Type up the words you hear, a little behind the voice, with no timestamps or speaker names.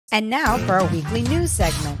And now for our weekly news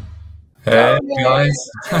segment. Hey guys.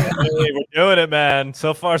 Hey, we're doing it, man.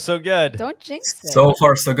 So far, so good. Don't jinx it. So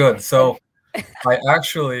far so good. So I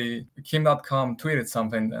actually, Kim.com tweeted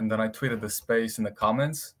something and then I tweeted the space in the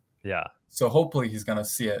comments. Yeah. So hopefully he's gonna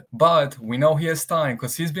see it. But we know he has time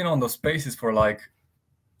because he's been on those spaces for like,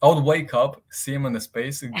 I would wake up, see him in the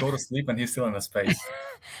space, go to sleep, and he's still in the space.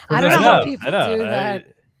 I don't know how people do that.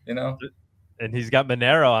 You know? And he's got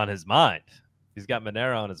Monero on his mind. He's got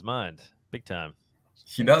Monero on his mind. Big time.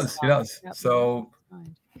 He does. He does. Yep. So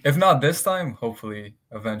if not this time, hopefully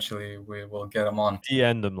eventually we will get him on.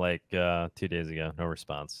 DM'd him like 2 days ago. No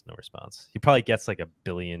response. No response. He probably gets like 1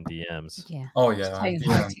 billion DMs. Yeah. Oh yeah.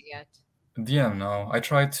 DM, no. I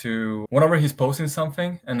try to, whenever he's posting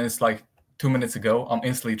something and it's like 2 minutes ago, I'm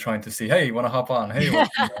instantly trying to see, hey, you want to hop on? Hey,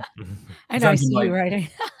 I know, I see you writing.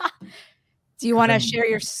 Do you want to share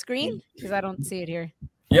your screen? Because I don't see it here.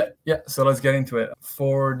 Yeah. So let's get into it.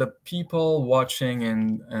 For the people watching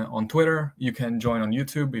on Twitter, you can join on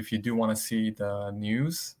YouTube if you do want to see the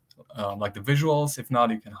news, like the visuals. If not,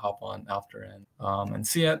 you can hop on after and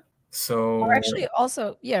see it. So or actually,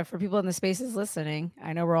 also, yeah, for people in the spaces listening,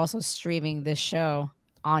 I know we're also streaming this show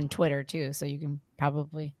on Twitter too, so you can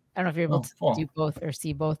probably, I don't know if you're able to do both or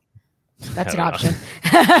see both. That's an option.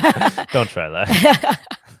 Don't try that.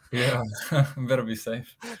 Yeah, better be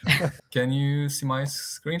safe. Can you see my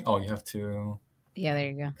screen? Oh, you have to. Yeah, there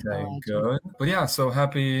you go. Okay, good. But yeah, so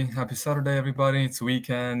happy Saturday, everybody. It's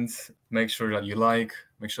weekend. Make sure that you like,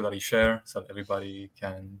 make sure that you share so that everybody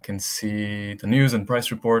can see the news and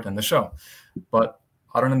price report and the show. But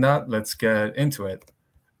other than that, let's get into it.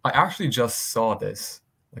 I actually just saw this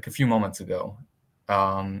like a few moments ago.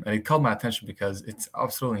 And it caught my attention because it's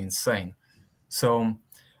absolutely insane. So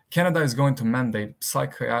Canada is going to mandate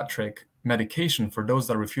psychiatric medication for those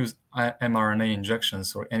that refuse mRNA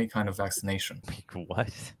injections or any kind of vaccination. What?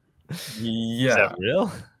 Yeah. Is that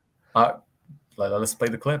real? Let's play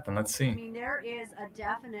the clip and let's see. I mean, there is a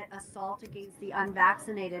definite assault against the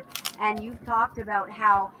unvaccinated. And you've talked about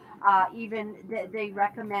how even they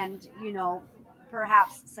recommend,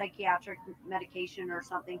 perhaps psychiatric medication or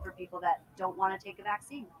something for people that don't want to take a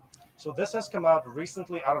vaccine. So this has come out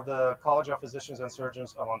recently out of the College of Physicians and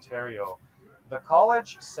Surgeons of Ontario. The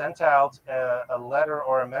college sent out a letter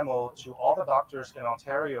or a memo to all the doctors in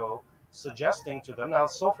Ontario suggesting to them, now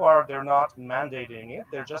so far they're not mandating it,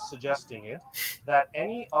 they're just suggesting it, that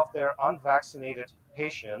any of their unvaccinated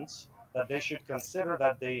patients, that they should consider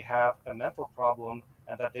that they have a mental problem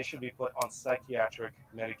and that they should be put on psychiatric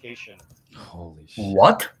medication. Holy shit.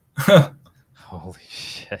 What? Holy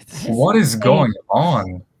shit. What is going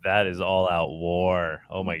on? That is all out war.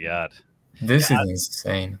 Oh my God. This is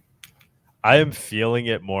insane. I am feeling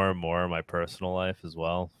it more and more in my personal life as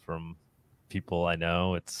well from people I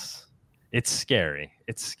know. It's scary.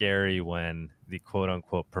 It's scary when the quote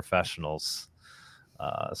unquote professionals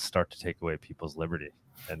start to take away people's liberty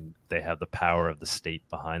and they have the power of the state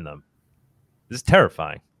behind them. This is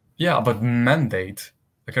terrifying. Yeah, but mandate.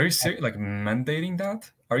 Like, are you serious? Like, mandating that?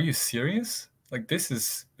 Are you serious? Like, this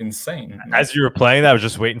is insane. As you were playing that, I was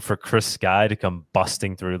just waiting for Chris Sky to come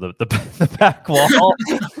busting through the back wall,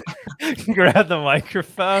 grab the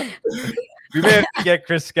microphone. We may have to get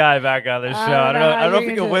Chris Sky back on the show. I don't know if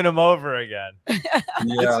we can win him over again. Yeah,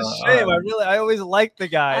 it's a shame. I always liked the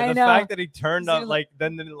guy. The fact that he turned up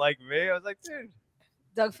then didn't like me, I was like, dude.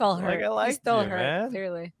 Doug felt hurt. He's still hurt, man.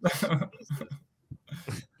 Clearly.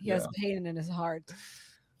 He has pain in his heart.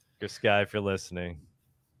 Chris Sky, if you're listening.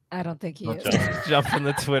 I don't think he is. Jump in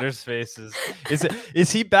the Twitter spaces.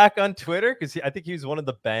 Is he back on Twitter? Because I think he was one of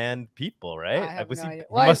the banned people, right? He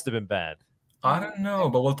must have been banned. I don't know,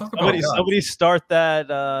 but we'll talk about somebody start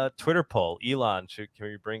that Twitter poll. Elon, can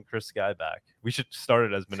we bring Chris Sky back? We should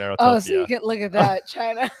start it as monerotopia. Oh, so you can look at that,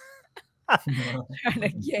 China. Trying to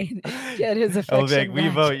get his affection. We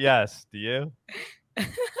vote yes. Do you?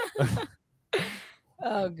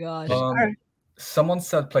 Oh gosh. Someone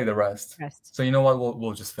said play the rest. So you know what?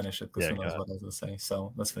 We'll just finish it because who knows what I was going to say.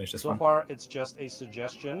 So let's finish this one. So far, it's just a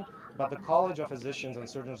suggestion, but the College of Physicians and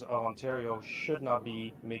Surgeons of Ontario should not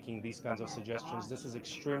be making these kinds of suggestions. This is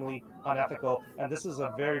extremely unethical, and this is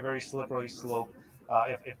a very, very slippery slope.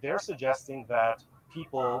 If they're suggesting that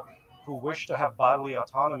people who wish to have bodily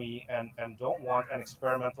autonomy and don't want an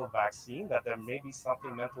experimental vaccine, that there may be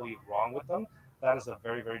something mentally wrong with them, that is a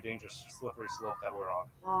very, very dangerous, slippery slope that we're on.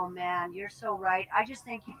 Oh, man, you're so right. I just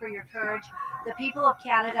thank you for your courage. The people of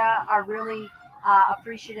Canada are really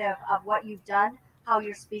appreciative of what you've done, how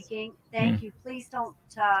you're speaking. Thank you. Please don't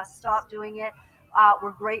stop doing it. We're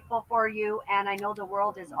grateful for you, and I know the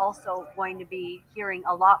world is also going to be hearing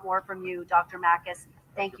a lot more from you, Dr. Makis.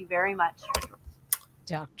 Thank you very much.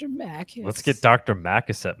 Dr. Macus. Let's get Dr.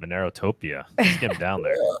 Macus at monerotopia. Let's get him down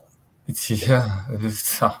there.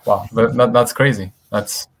 Wow, that's crazy.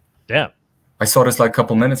 That's damn. I saw this like a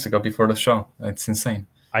couple minutes ago before the show. It's insane.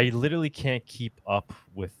 I literally can't keep up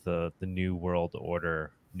with the new world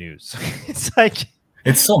order news. It's like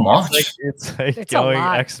it's so much. It's going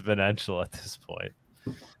exponential at this point.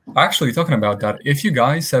 Actually, talking about that, if you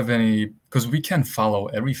guys have any, because we can follow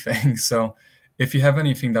everything, so if you have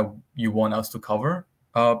anything that you want us to cover,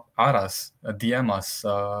 add us, DM us.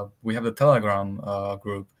 We have the Telegram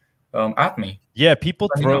group. At me. Yeah, people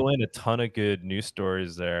throw in a ton of good news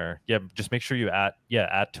stories there. Yeah, just make sure you add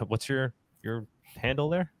what's your handle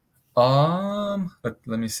there? Let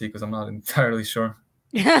me see, because I'm not entirely sure.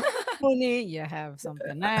 Tony, you have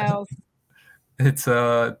something else. It's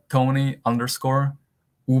Tony_Uber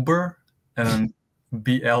and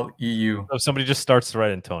BLEU. So if somebody just starts to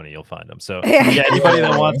write in Tony, you'll find them. So yeah, anybody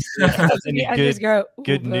that wants has any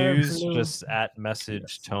good news, just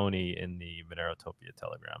message Tony in the Monerotopia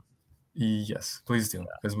Telegram. Yes, please do,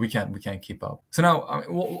 because we can't keep up. So now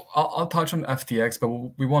I'll touch on FTX, but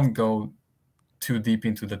we won't go too deep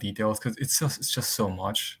into the details because it's just so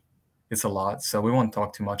much. It's a lot, so we won't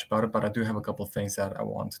talk too much about it. But I do have a couple of things that I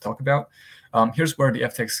want to talk about. Here's where the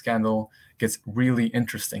FTX scandal gets really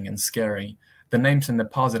interesting and scary. The names and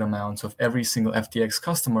deposit amounts of every single FTX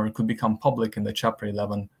customer could become public in the Chapter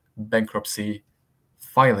 11 bankruptcy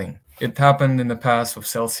filing. It happened in the past with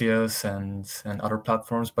Celsius and other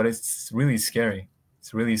platforms, but it's really scary.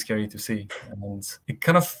 It's really scary to see, and it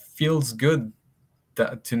kind of feels good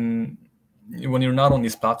that when you're not on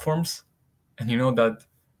these platforms and you know that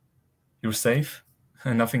you're safe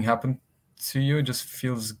and nothing happened to you, it just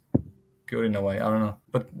feels good in a way. I don't know,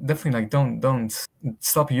 but definitely like don't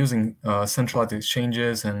stop using centralized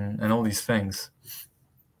exchanges and all these things,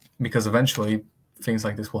 because eventually things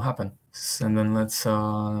like this will happen. And then let's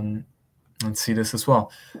see this as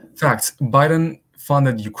well. Facts: Biden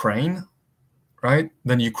funded Ukraine, right?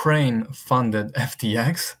 Then Ukraine funded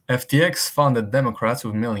FTX. FTX funded Democrats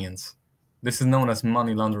with millions. This is known as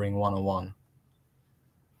money laundering 101.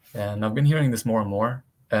 And I've been hearing this more and more.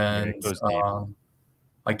 And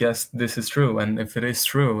I guess this is true. And if it is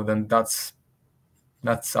true, then that's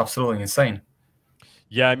absolutely insane.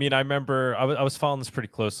 Yeah, I mean, I remember I was following this pretty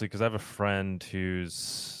closely because I have a friend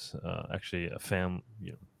who's actually a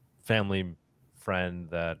family friend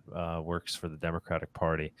that works for the Democratic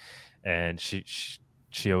Party, and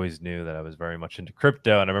she always knew that I was very much into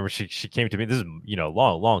crypto. And I remember she came to me. This is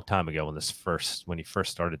long time ago when he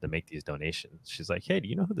first started to make these donations. She's like, "Hey, do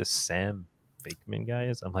you know who this Sam Bankman guy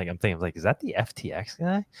is?" I'm thinking, is that the FTX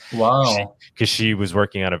guy? Wow. Because she was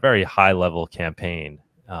working on a very high level campaign.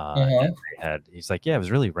 He's like, yeah, it was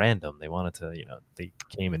really random. They wanted to, they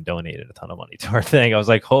came and donated a ton of money to our thing. I was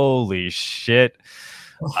like, holy shit.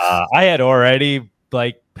 I had already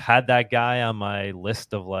had that guy on my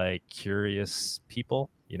list of curious people,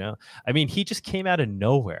 I mean, he just came out of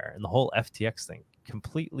nowhere, and the whole FTX thing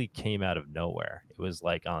completely came out of nowhere. It was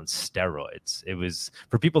on steroids. It was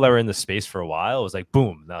for people that were in the space for a while. It was like,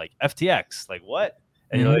 boom, like FTX, what?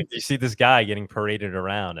 And you see this guy getting paraded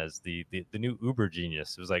around as the new Uber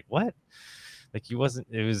genius. It was like, what? He wasn't.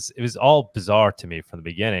 It was all bizarre to me from the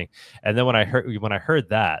beginning. And then when I heard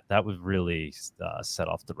that would really set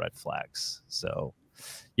off the red flags. So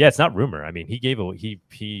yeah, it's not rumor. I mean, he gave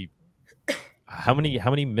how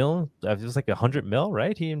many mil? It was 100 mil,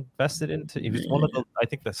 right? He invested into. He was one of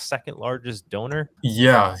the second largest donor.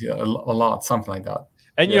 Yeah, a lot, something like that.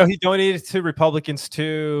 And he donated to Republicans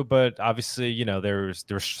too, but obviously, there's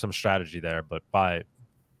some strategy there. But by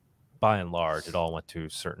and large, it all went to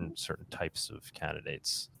certain types of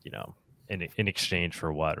candidates, in exchange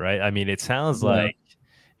for what, right? I mean, it sounds like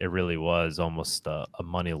it really was almost a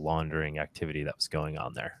money laundering activity that was going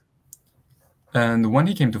on there. And when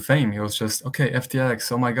he came to fame, he was just, okay,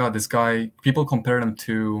 FTX, oh my God, this guy, people compared him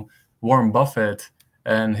to Warren Buffett,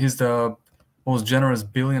 and he's the most generous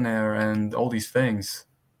billionaire and all these things.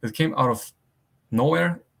 It came out of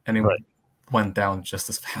nowhere, and it went down just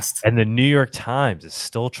as fast. And the New York Times is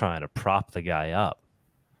still trying to prop the guy up.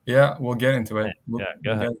 Yeah, we'll get into it.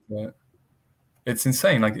 Go ahead. It's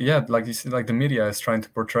insane. Like you see, the media is trying to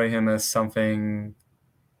portray him as something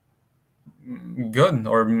good,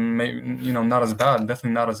 or maybe not as bad,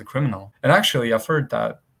 definitely not as a criminal. And actually, I've heard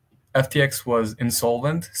that FTX was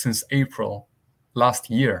insolvent since April last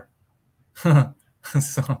year.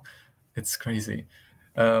 So it's crazy.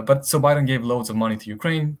 But so Biden gave loads of money to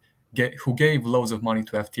Ukraine, who gave loads of money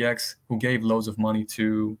to FTX, who gave loads of money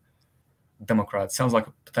to Democrats. Sounds like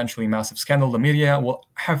a potentially massive scandal. The media will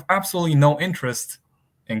have absolutely no interest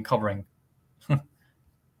in covering,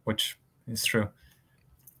 which is true.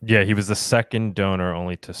 Yeah, he was the second donor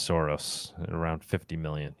only to Soros. Around 50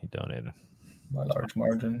 million he donated. By large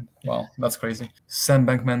margin. Wow, that's crazy. Sam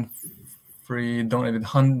Bankman-Fried donated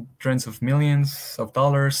hundreds of millions of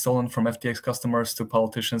dollars stolen from FTX customers to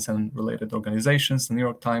politicians and related organizations. The New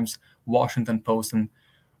York Times, Washington Post, and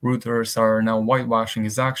Reuters are now whitewashing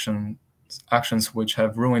his actions which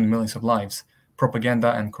have ruined millions of lives.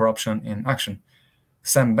 Propaganda and corruption in action.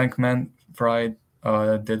 Sam Bankman-Fried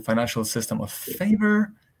did financial system a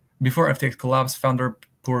favor. Before FTX collapse, founder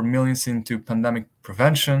poured millions into pandemic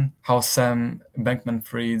prevention. How Sam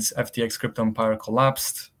Bankman-Fried's FTX crypto empire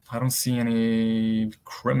collapsed. I don't see any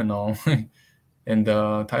criminal in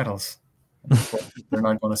the titles. They're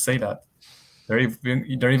not going to say that. They're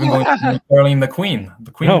even going to be Caroline the Queen.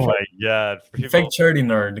 The Queen. Oh my God! Fake charity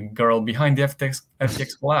nerd girl behind the FTX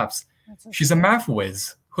collapse. She's a math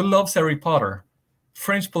whiz who loves Harry Potter,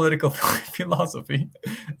 French political philosophy,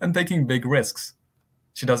 and taking big risks.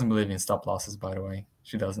 She doesn't believe in stop losses, by the way.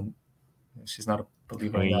 She doesn't. She's not a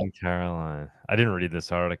believer in that. Queen Caroline. I didn't read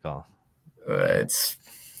this article. It's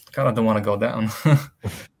kind of don't want to go down.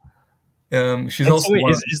 She's and also. So wait,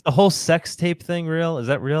 is the whole sex tape thing real? Is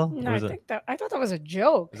that real? No, I thought that was a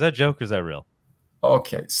joke. Is that a joke or is that real?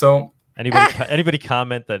 Okay, so anybody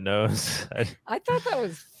comment that knows? I thought that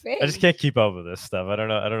was fake. I just can't keep up with this stuff. I don't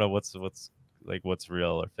know what's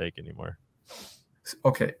real or fake anymore.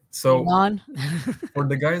 Okay, so for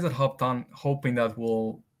the guys that hopped on hoping that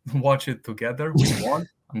we'll watch it together, we won't.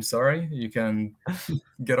 I'm sorry. You can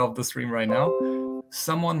get off the stream right now.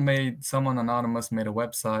 Someone anonymous made a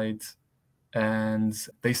website, and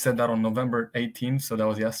they said that on November 18th, so that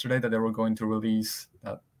was yesterday, that they were going to release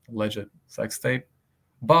that alleged sex tape.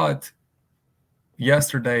 But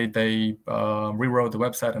yesterday they rewrote the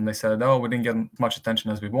website and they said, "Oh, we didn't get much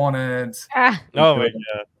attention as we wanted." Oh my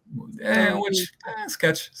God. Which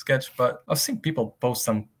sketch, but I've seen people post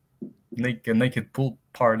some naked pool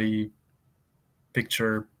party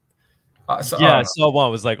picture. I saw one.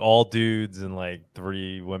 It was like all dudes and like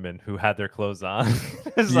 3 women who had their clothes on.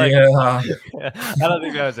 It's like, I don't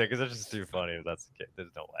think that was it because it's just too funny. If that's the case.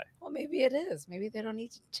 There's no way. Well, maybe it is. Maybe they don't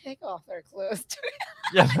need to take off their clothes.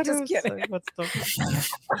 Yeah, just kidding. Like, what's the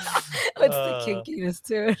kinkiness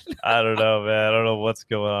to it? I don't know, man. I don't know what's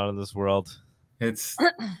going on in this world. It's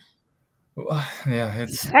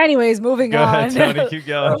it's. Anyways, moving on. Go ahead, Tony, keep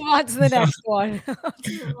going. Move on to the next one.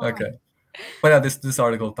 Okay, but yeah, this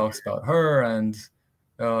article talks about her and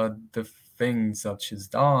the things that she's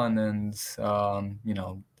done, and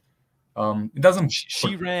it doesn't.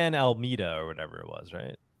 She ran Alameda or whatever it was,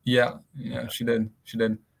 right? Yeah, she did.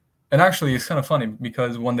 And actually, it's kind of funny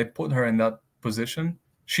because when they put her in that position,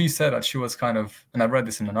 she said that she was kind of, and I read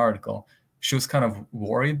this in an article, she was kind of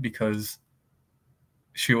worried because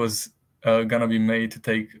she was gonna be made to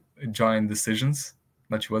take giant decisions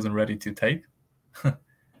that she wasn't ready to take,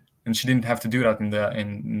 and she didn't have to do that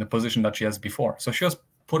in the position that she has before. So she was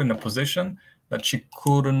put in a position that she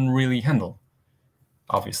couldn't really handle,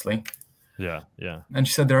 obviously. Yeah. And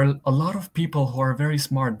she said there are a lot of people who are very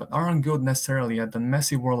smart but aren't good necessarily at the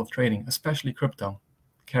messy world of trading, especially crypto.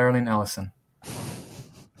 Caroline Allison.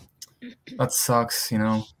 That sucks,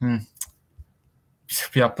 Yeah,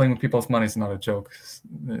 playing with people's money is not a joke.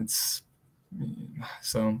 It's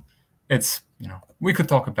we could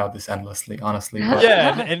talk about this endlessly, honestly. But...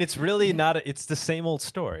 Yeah, and it's really not. It's the same old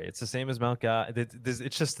story. It's the same as Mount God.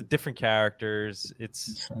 It's just different characters.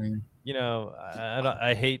 It's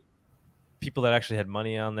I hate people that actually had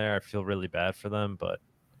money on there. I feel really bad for them, but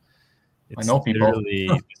it's literally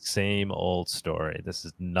the same old story. This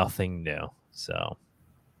is nothing new. So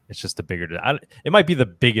it's just a bigger. It might be the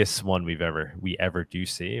biggest one we ever do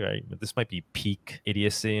see, right? But this might be peak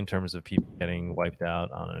idiocy in terms of people getting wiped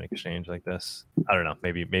out on an exchange like this. I don't know.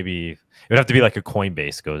 Maybe it would have to be like a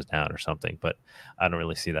Coinbase goes down or something, but I don't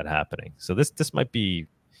really see that happening. So this might be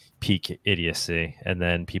peak idiocy, and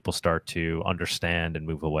then people start to understand and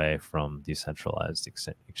move away from decentralized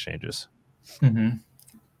exchanges. Mm-hmm.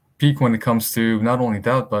 Peak when it comes to not only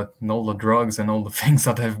that, but all the drugs and all the things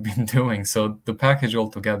that they've been doing. So the package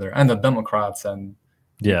altogether, and the Democrats and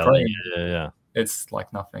yeah, it's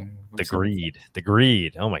like nothing. The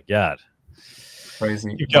greed. Oh my God,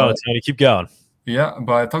 crazy. Keep going, Tony. Keep going. Yeah,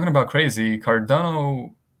 but talking about crazy,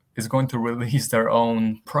 Cardano is going to release their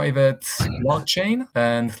own private blockchain,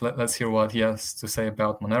 and let's hear what he has to say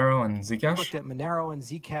about Monero and Zcash. Looked at Monero and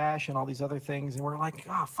Zcash and all these other things, and we're like,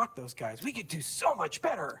 fuck those guys. We could do so much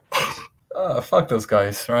better. Fuck those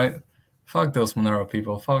guys, right? Fuck those Monero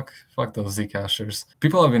people. Fuck those Zcashers.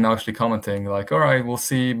 People have been actually commenting like, all right, we'll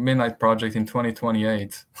see Midnight Project in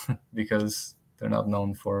 2028 because they're not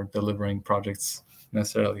known for delivering projects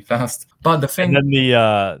necessarily fast. But the thing, and then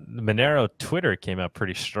the Monero Twitter came out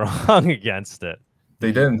pretty strong against it.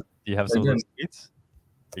 They did. Do you have some of those tweets?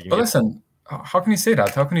 But listen, how can you say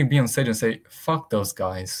that? How can you be on stage and say, fuck those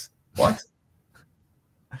guys? What?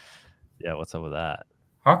 Yeah, what's up with that?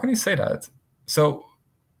 How can you say that? So,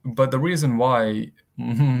 but the reason why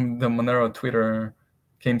the Monero Twitter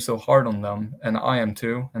came so hard on them, and I am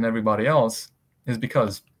too, and everybody else, is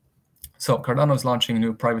because, so Cardano is launching a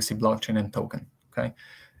new privacy blockchain and token, okay?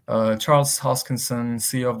 Charles Hoskinson,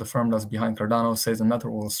 CEO of the firm that's behind Cardano, says the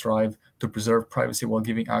network will strive to preserve privacy while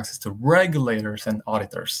giving access to regulators and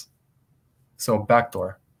auditors. So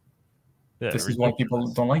backdoor. Yeah, this is why people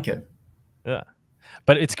don't like it. Yeah.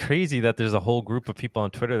 But it's crazy that there's a whole group of people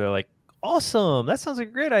on Twitter. They're like, awesome. That sounds like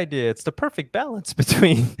a great idea. It's the perfect balance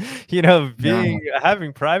between, you know,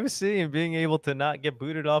 having privacy and being able to not get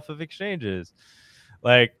booted off of exchanges.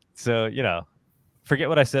 Like, so, you know, forget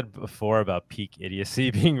what I said before about peak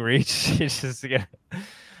idiocy being reached. It's just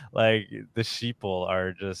like the sheeple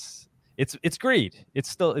are just, it's greed.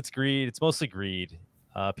 It's greed. It's mostly greed.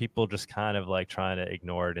 People just kind of like trying to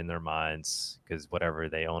ignore it in their minds because whatever,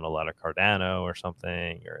 they own a lot of Cardano or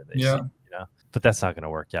something, or they see, you know, but that's not going to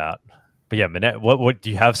work out. But yeah, what do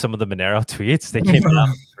you have some of the Monero tweets? They came out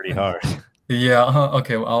pretty hard. Yeah.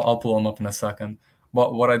 Okay. Well, I'll pull them up in a second.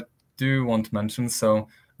 But what I do want to mention, so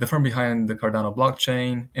the firm behind the Cardano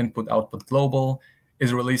blockchain, Input Output Global,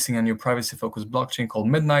 is releasing a new privacy-focused blockchain called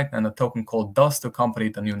Midnight and a token called Dust to accompany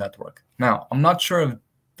the new network. Now, I'm not sure if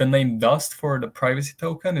the name Dust for the privacy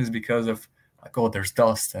token is because of, like, oh, there's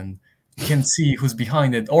dust and you can see who's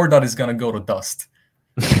behind it, or that is going to go to dust.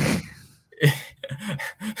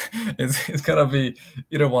 It's going to be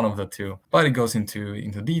either one of the two. But it goes into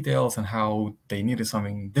details and how they needed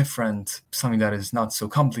something different, something that is not so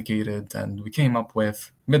complicated. And we came up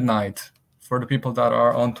with Midnight. For the people that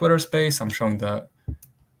are on Twitter Space, I'm showing the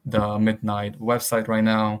Midnight website right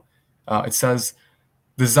now. It says,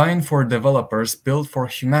 designed for developers, built for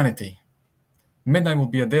humanity. Midnight will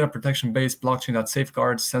be a data protection-based blockchain that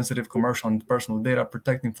safeguards sensitive commercial and personal data,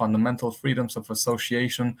 protecting fundamental freedoms of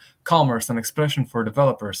association, commerce, and expression for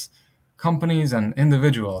developers, companies, and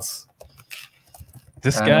individuals.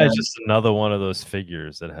 This guy is just another one of those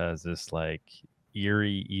figures that has this like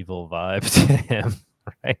eerie, evil vibe to him,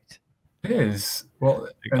 right? It is. Well,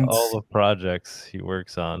 like all the projects he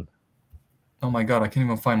works on. Oh my God, I can't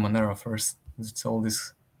even find Monero first. It's all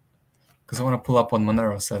this, because I want to pull up what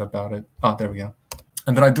Monero said about it. Oh, there we go.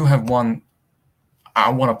 And then I do have one.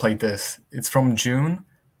 I want to play this. It's from June,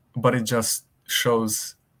 but it just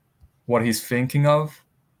shows what he's thinking of.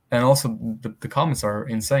 And also the comments are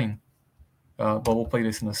insane. But we'll play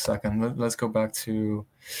this in a second. Let's go back to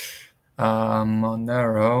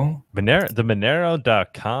Monero. The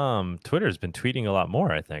Monero.com Twitter's been tweeting a lot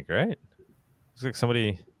more, I think, right? Looks like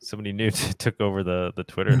somebody new took over the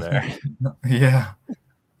Twitter there. Yeah.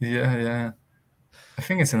 I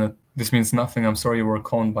think it's in a, this means nothing. I'm sorry you were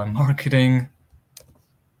conned by marketing.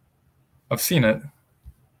 I've seen it.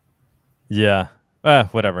 Yeah.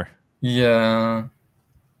 Whatever. Yeah.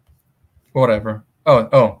 Whatever.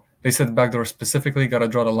 Oh. They said backdoor specifically. Gotta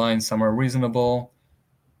draw the line somewhere reasonable.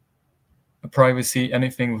 Privacy.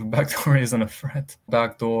 Anything with backdoor isn't a threat.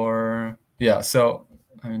 Backdoor. Yeah. So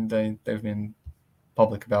I mean, they've been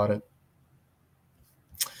public about it.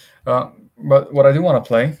 But what I do want to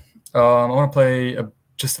play, I want to play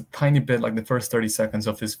just a tiny bit, like the first 30 seconds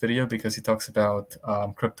of this video, because he talks about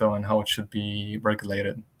crypto and how it should be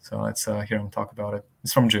regulated. So let's hear him talk about it.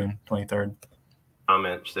 It's from June 23rd.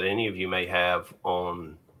 Comments that any of you may have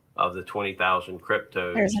on of the 20,000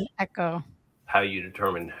 cryptos. There's an echo. How you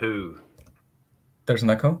determine who. There's an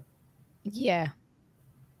echo? Yeah.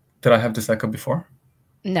 Did I have this echo before?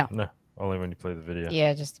 No, only when you play the video.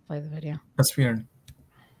 Yeah, just to play the video. That's weird.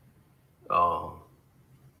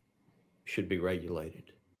 Should be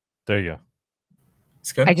regulated. There you go.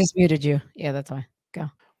 It's good. I just muted you. Yeah, that's why. Go.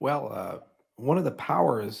 Well, one of the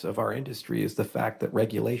powers of our industry is the fact that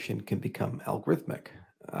regulation can become algorithmic.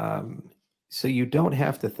 So you don't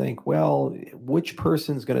have to think, well, which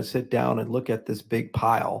person's going to sit down and look at this big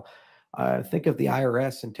pile? Think of the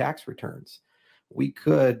IRS and tax returns. We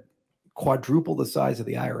could quadruple the size of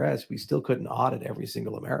the IRS. We still couldn't audit every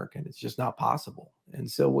single American. It's just not possible. And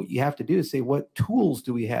so what you have to do is say, what tools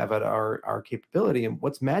do we have at our capability? And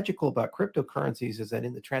what's magical about cryptocurrencies is that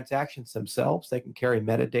in the transactions themselves, they can carry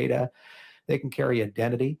metadata, they can carry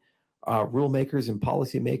identity. Rule makers and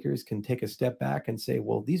policymakers can take a step back and say,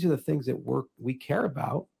 well, these are the things that we care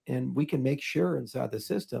about. And we can make sure inside the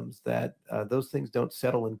systems that those things don't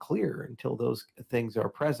settle and clear until those things are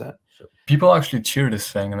present. People actually cheer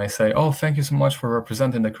this thing and they say, oh, thank you so much for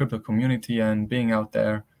representing the crypto community and being out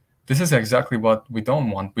there. This is exactly what we don't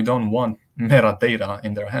want. We don't want metadata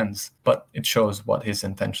in their hands, but it shows what his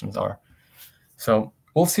intentions are. So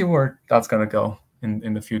we'll see where that's going to go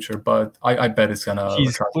in the future, but I bet it's going to...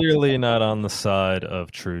 He's clearly not on the side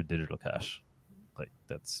of true digital cash. Like,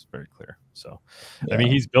 that's very clear. So, yeah. I mean,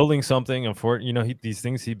 he's building something. Unfortunately, these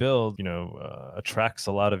things he builds, attracts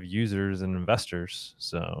a lot of users and investors.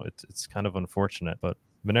 So it's kind of unfortunate, but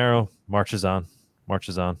Monero marches on.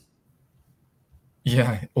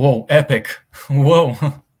 Yeah. Whoa, epic. Whoa.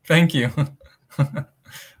 Thank you.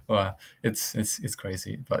 Well, it's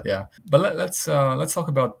crazy, but yeah. But let's talk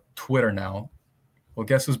about Twitter now. Well,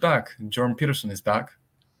 guess who's back? Jordan Peterson is back.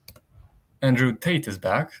 Andrew Tate is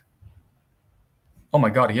back. Oh my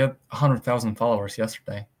God, he had 100,000 followers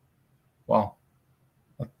yesterday. Wow,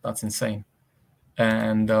 that's insane.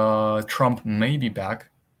 And Trump may be back.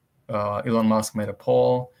 Elon Musk made a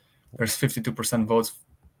poll. There's 52% votes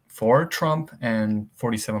for Trump and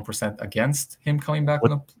 47% against him coming back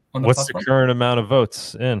on the What's platform. The current amount of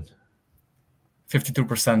votes in?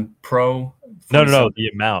 52% pro. No, the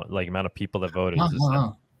amount of people that voted.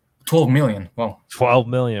 12 million. Wow. 12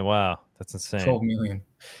 million. Wow, that's insane. 12 million.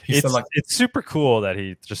 It's super cool that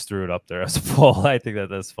he just threw it up there as a poll. I think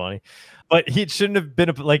that's funny, but it shouldn't have been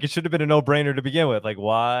it should have been a no-brainer to begin with. Like,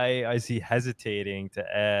 why is he hesitating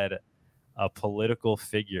to add a political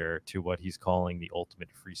figure to what he's calling the ultimate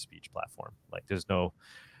free speech platform? Like, there's no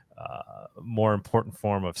more important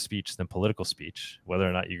form of speech than political speech, whether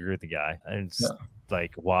or not you agree with the guy. And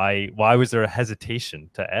like, why was there a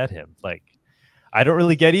hesitation to add him? Like, I don't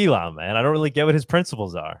really get Elon, man. I don't really get what his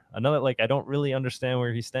principles are. I don't really understand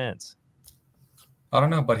where he stands. I don't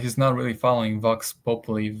know, but he's not really following Vox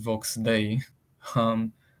Populi, Vox Dei.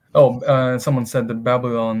 Someone said that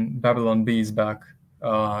Babylon B is back.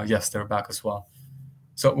 Yes, they're back as well.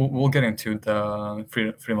 So we'll get into the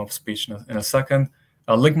freedom of speech in a second.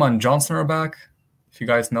 Ligma and Johnson are back, if you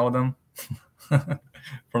guys know them.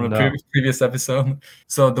 From the previous episode.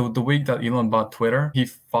 So the week that Elon bought Twitter, he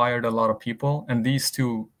fired a lot of people, and these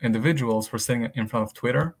two individuals were sitting in front of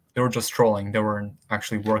Twitter. They were just trolling. They weren't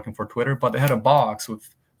actually working for Twitter, but they had a box with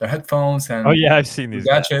their headphones and I've seen these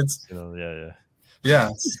gadgets. Yeah.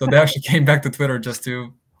 So they actually came back to Twitter just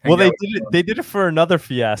to. They did it for another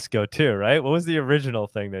fiasco too, right? What was the original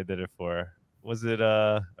thing they did it for? Was it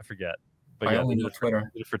I forget. But I yeah, only they know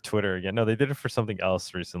Twitter. Did it for Twitter again. No, they did it for something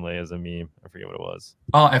else recently as a meme. I forget what it was.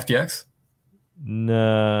 Oh, FTX?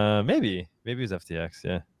 No, maybe it was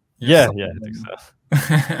FTX. Yeah, I think so.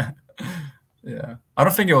 Yeah, I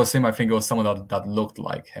don't think it was him. I think it was someone that looked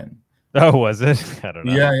like him. Oh, was it? I don't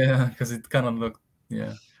know. Yeah, because it kind of looked.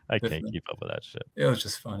 Yeah, I can't keep up with that shit. It was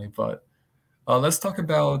just funny, but let's talk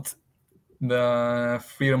about the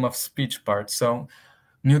freedom of speech part. So.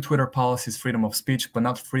 New Twitter policy is freedom of speech, but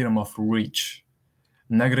not freedom of reach.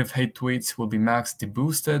 Negative hate tweets will be max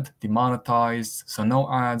deboosted, demonetized, so no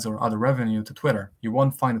ads or other revenue to Twitter. You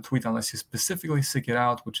won't find a tweet unless you specifically seek it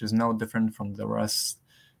out, which is no different from the rest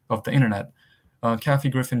of the internet. Kathy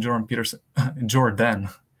Griffin, Jordan Peterson,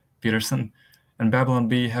 and Babylon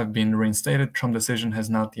B have been reinstated. Trump decision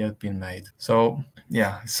has not yet been made. So,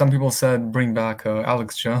 yeah, some people said bring back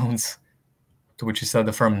Alex Jones, to which he said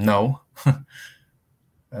the firm no.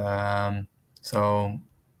 So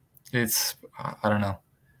it's, I don't know,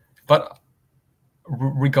 but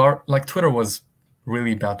Twitter was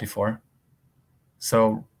really bad before.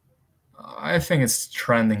 So I think it's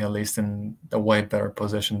trending at least in a way better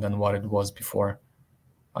position than what it was before.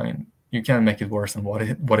 I mean, you can't make it worse than what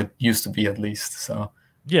it used to be at least. So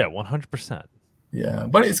yeah, 100%. Yeah,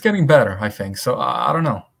 but it's getting better, I think. So I don't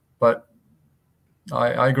know, but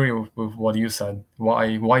I agree with what you said.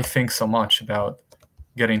 Why think so much about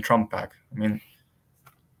getting Trump back? I mean,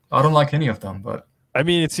 I don't like any of them, but I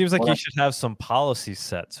mean, it seems like he should have some policy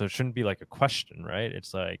set, so it shouldn't be like a question, right?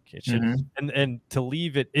 It's like it should, and to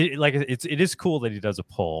leave it is cool that he does a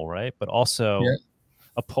poll, right? But also,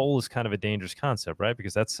 a poll is kind of a dangerous concept, right?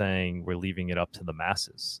 Because that's saying we're leaving it up to the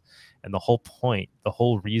masses, and the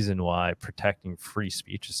whole reason why protecting free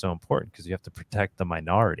speech is so important, because you have to protect the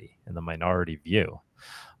minority and the minority view.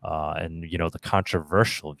 And the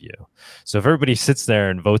controversial view. So if everybody sits there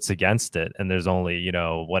and votes against it, and there's only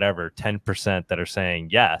 10% that are saying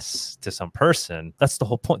yes to some person, that's the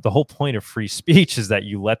whole point. The whole point of free speech is that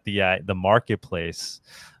you let the marketplace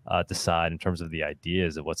decide in terms of the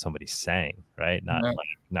ideas of what somebody's saying, right? Not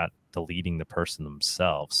deleting the person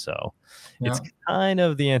themselves. So Yeah. it's kind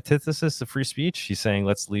of the antithesis of free speech. He's saying,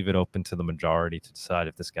 let's leave it open to the majority to decide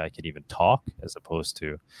if this guy could even talk, as opposed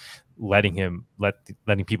to letting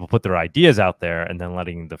people put their ideas out there and then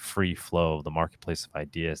letting the free flow of the marketplace of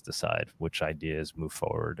ideas decide which ideas move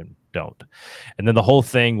forward and don't. And then the whole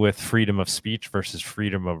thing with freedom of speech versus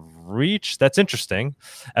freedom of reach, that's interesting.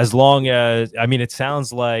 As long as, I mean, it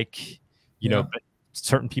sounds like, you know,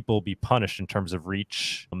 certain people will be punished in terms of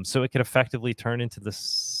reach. So it could effectively turn into the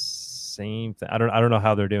same thing. I don't know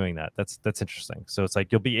how they're doing that. That's interesting. So it's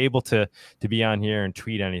like you'll be able to be on here and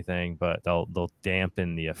tweet anything, but they'll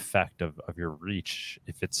dampen the effect of your reach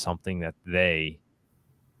if it's something that they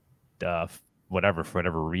for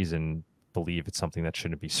whatever reason believe it's something that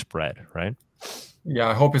shouldn't be spread, right? Yeah,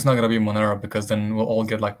 I hope it's not gonna be Monero, because then we'll all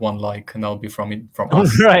get like one like, and that'll be from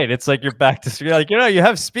us. Right. It's like you're back to like, you know, you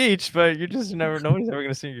have speech, but you're just nobody's ever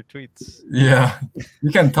gonna see your tweets. Yeah,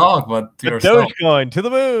 you can talk, but to yourself. Dogecoin to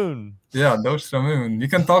the moon. Yeah, Doge to the moon. You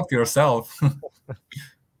can talk to yourself.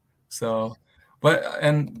 So,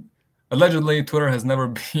 and allegedly Twitter has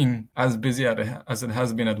never been as busy as it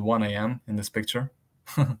has been at 1 a.m. in this picture.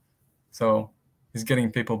 So he's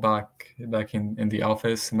getting people back in the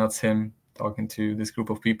office, and that's him talking to this group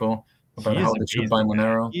of people about how they should buy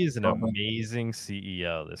Monero. He's an amazing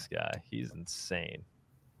CEO, this guy. He's insane.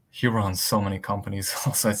 He runs so many companies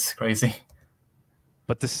also. It's crazy.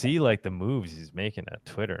 But to see like the moves he's making at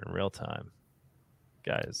Twitter in real time,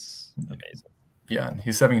 guys, amazing. Yeah, and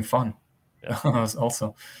he's having fun. Yeah.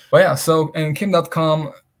 Also. But yeah, so, and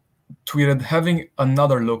Kim.com tweeted, having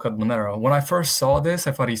another look at Monero. When I first saw this,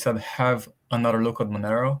 I thought he said have another look at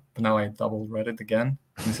Monero, but now I double read it again.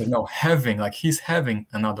 And he said no, he's having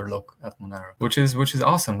another look at Monero, which is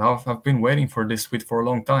awesome. Now I've been waiting for this tweet for a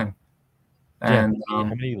long time. And how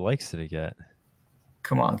many likes did it get?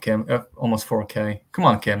 Come on, Kim, almost 4K. Come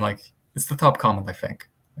on, Kim, like it's the top comment, I think.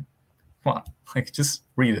 Come on, like just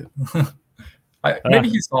read it. Maybe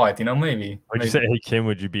he saw it, you know, maybe. Would you say, hey, Kim,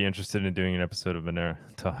 would you be interested in doing an episode of Monero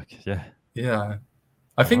Talk? Yeah. Yeah.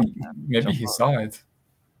 I think maybe he saw it.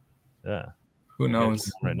 Yeah. Who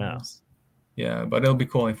knows? Right now. Yeah, but it'll be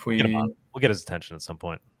cool if we'll get his attention at some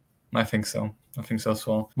point. I think so. I think so as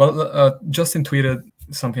well. But Justin tweeted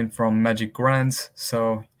something from Magic Grants.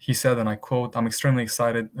 So he said, and I quote, "I'm extremely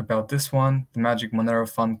excited about this one. The Magic Monero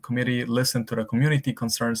Fund Committee listened to the community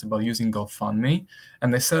concerns about using GoFundMe,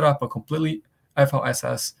 and they set up a completely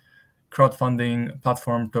FOSS crowdfunding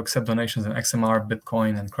platform to accept donations in XMR,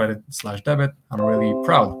 Bitcoin, and credit/debit. I'm really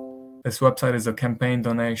proud. This website is a campaign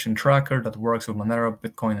donation tracker that works with Monero,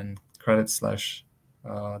 Bitcoin, and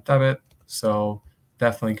credit/debit. So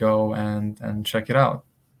definitely go and check it out.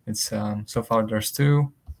 It's so far there's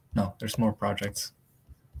 2. No, there's more projects.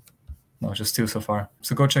 No, just 2 so far.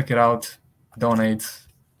 So go check it out, donate,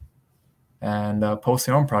 and post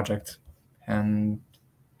your own project and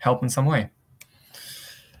help in some way.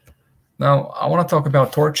 Now, I want to talk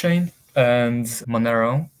about TorChain and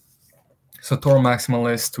Monero. So Tor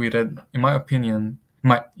Maximalist tweeted, in my opinion,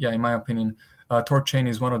 TorChain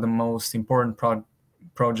is one of the most important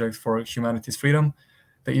projects for humanity's freedom.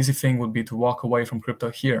 The easy thing would be to walk away from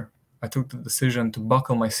crypto here. I took the decision to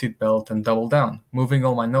buckle my seatbelt and double down, moving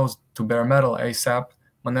all my nodes to bare metal ASAP.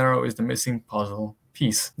 Monero is the missing puzzle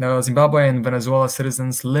piece. Now, Zimbabwe and Venezuela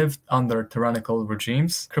citizens lived under tyrannical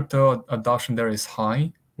regimes. Crypto adoption there is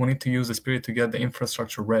high. We need to use the spirit to get the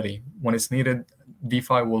infrastructure ready. When it's needed,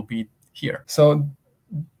 DeFi will be here. So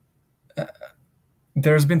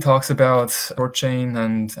there's been talks about TorChain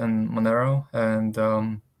and Monero, and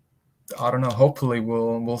I don't know. Hopefully,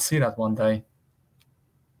 we'll see that one day.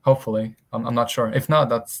 Hopefully, I'm not sure. If not,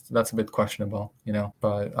 that's a bit questionable, you know.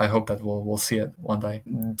 But I hope that we'll see it one day.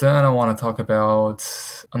 Then I want to talk about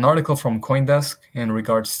an article from CoinDesk in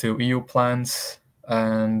regards to EU plans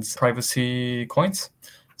and privacy coins.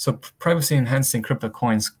 So privacy-enhancing crypto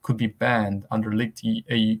coins could be banned under leaked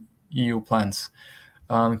EU plans.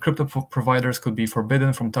 Crypto providers could be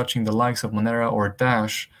forbidden from touching the likes of Monero or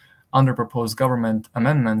Dash under proposed government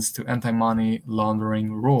amendments to anti-money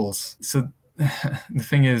laundering rules. So the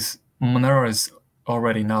thing is, Monero is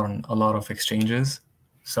already not on a lot of exchanges.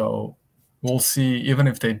 So we'll see, even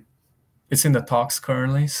if it's in the talks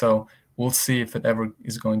currently. So we'll see if it ever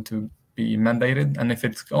is going to be mandated. And if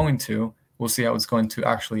it's going to, we'll see how it's going to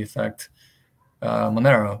actually affect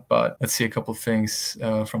Monero. But let's see a couple of things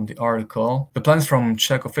from the article. The plans from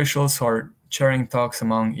Czech officials who are chairing talks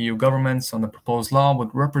among EU governments on the proposed law would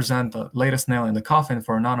represent the latest nail in the coffin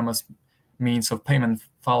for anonymous means of payment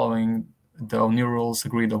following the new rules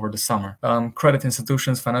agreed over the summer. Credit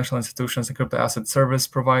institutions, financial institutions, and crypto asset service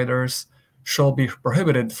providers shall be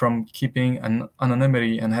prohibited from keeping an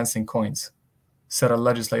anonymity-enhancing coins, said a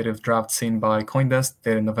legislative draft seen by CoinDesk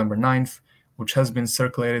dated November 9th, which has been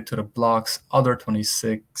circulated to the bloc's other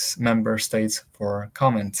 26 member states for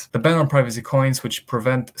comment. The ban on privacy coins, which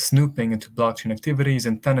prevent snooping into blockchain activity, is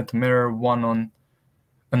intended to mirror one on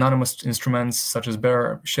anonymous instruments such as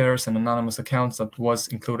bearer shares and anonymous accounts that was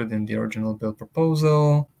included in the original bill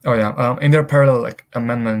proposal. In their parallel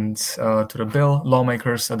amendments to the bill,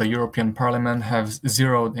 lawmakers at the European Parliament have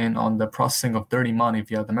zeroed in on the processing of dirty money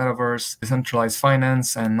via the metaverse, decentralized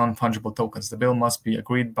finance, and non-fungible tokens. The bill must be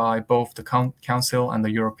agreed by both the Council and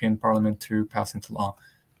the European Parliament to pass into law.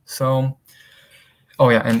 So,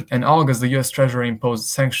 in August, the US Treasury imposed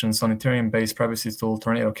sanctions on Ethereum-based privacy tool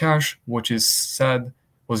Tornado Cash, which is said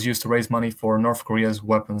was used to raise money for North Korea's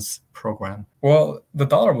weapons program. Well, the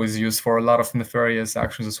dollar was used for a lot of nefarious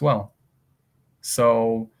actions as well.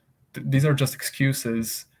 So these are just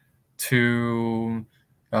excuses to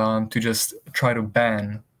just try to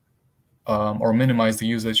ban or minimize the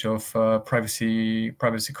usage of privacy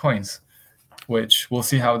coins, which we'll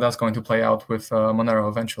see how that's going to play out with Monero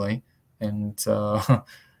eventually, and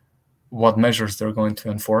what measures they're going to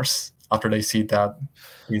enforce after they see that.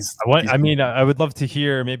 I would love to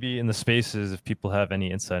hear maybe in the spaces if people have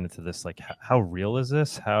any insight into this, like how real is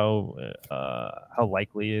this? How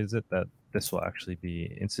likely is it that this will actually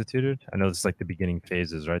be instituted? I know this is like the beginning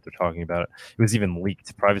phases, right? They're talking about it. It was even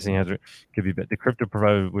leaked. Privacy hazard could be, the crypto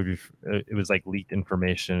provider would be. It was like leaked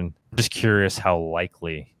information. I'm just curious how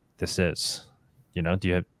likely this is.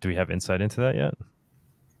 Do we have insight into that yet?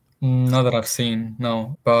 Not that I've seen,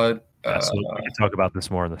 no. But so we can talk about this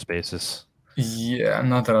more in the spaces. Yeah,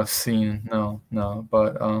 not that I've seen, no.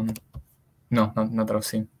 But no, not that I've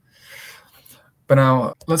seen. But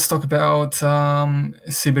now let's talk about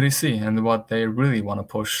CBDC and what they really want to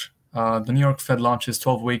push. The New York Fed launches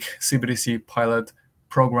 12-week CBDC pilot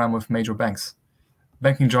program with major banks.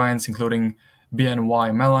 Banking giants including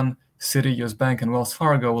BNY Mellon, Citi, US Bank, and Wells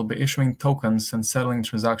Fargo will be issuing tokens and settling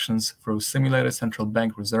transactions through simulated central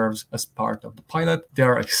bank reserves as part of the pilot. They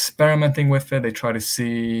are experimenting with it. They try to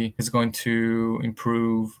see if it's going to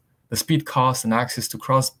improve the speed, cost, and access to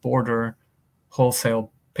cross-border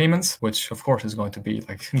wholesale payments, which of course is going to be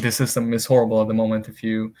like, the system is horrible at the moment. If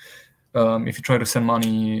you try to send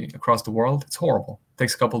money across the world, it's horrible. It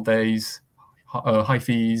takes a couple days, high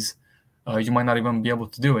fees. You might not even be able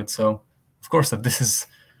to do it. So of course that this is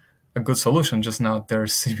a good solution, just not their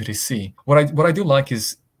CBDC. What I do like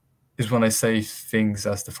is when I say things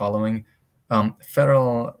as the following.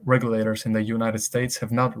 Federal regulators in the United States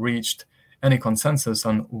have not reached any consensus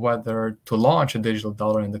on whether to launch a digital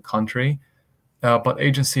dollar in the country, but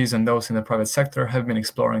agencies and those in the private sector have been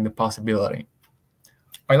exploring the possibility.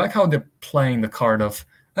 I like how they're playing the card of,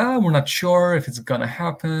 we're not sure if it's gonna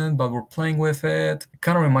happen, but we're playing with it. It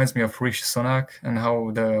kind of reminds me of Rishi Sunak and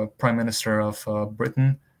how the Prime Minister of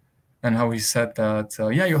Britain, and how he said that,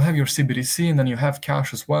 you'll have your CBDC and then you have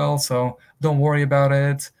cash as well, so don't worry about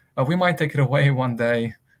it. We might take it away one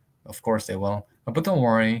day. Of course they will, but don't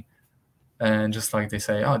worry. And just like they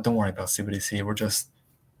say, don't worry about CBDC. We're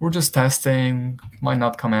just testing. Might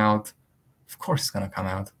not come out. Of course it's gonna come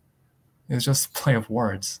out. It's just a play of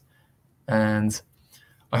words. And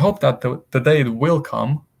I hope that the day it will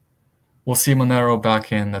come, we'll see Monero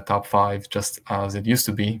back in the top 5, just as it used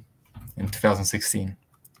to be in 2016.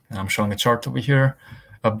 And I'm showing a chart over here.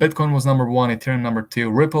 Bitcoin was number 1, Ethereum number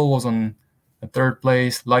 2, Ripple was on the 3rd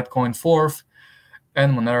place, Litecoin 4th,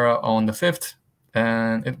 and Monero on the 5th.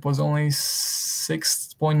 And it was only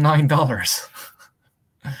 $6.9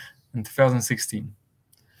 in 2016.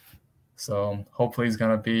 So hopefully it's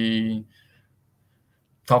gonna be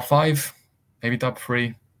top 5, maybe top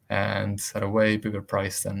 3, and at a way bigger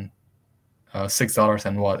price than $6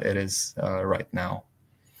 and what it is right now.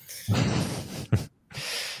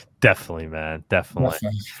 Definitely, man. Definitely,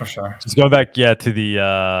 for sure. Just going back, to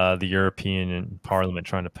the European Parliament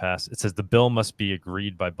trying to pass. It says the bill must be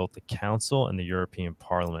agreed by both the Council and the European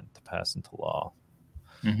Parliament to pass into law.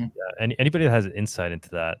 Mm-hmm. Yeah, anybody that has insight into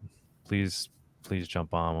that, please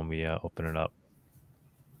jump on when we open it up.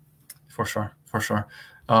 For sure.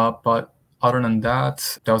 But other than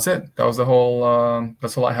that, that was it. That was the whole.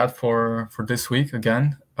 That's all I had for this week.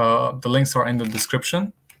 Again, the links are in the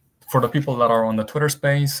description. For the people that are on the Twitter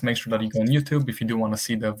space, make sure that you go on YouTube if you do want to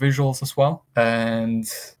see the visuals as well. And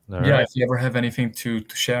if you ever have anything to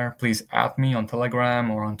share, please add me on Telegram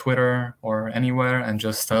or on Twitter or anywhere, and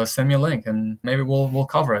just send me a link, and maybe we'll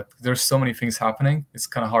cover it. There's so many things happening; it's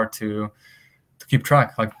kind of hard to keep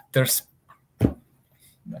track. Like I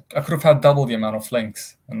could have had double the amount of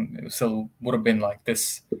links, and it still would have been like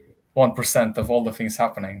this 1% of all the things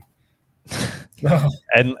happening.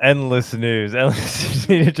 Endless news.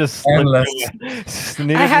 Nina just slipped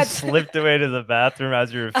away to the bathroom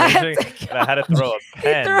as you were finishing. I had to throw a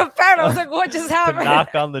pen. He threw a pen. I was like, what just happened? To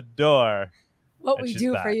knock on the door. What we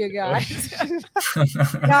do for you guys.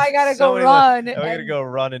 Now I gotta go run. run. I'm gonna go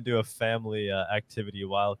run and do a family activity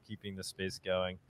while keeping the space going.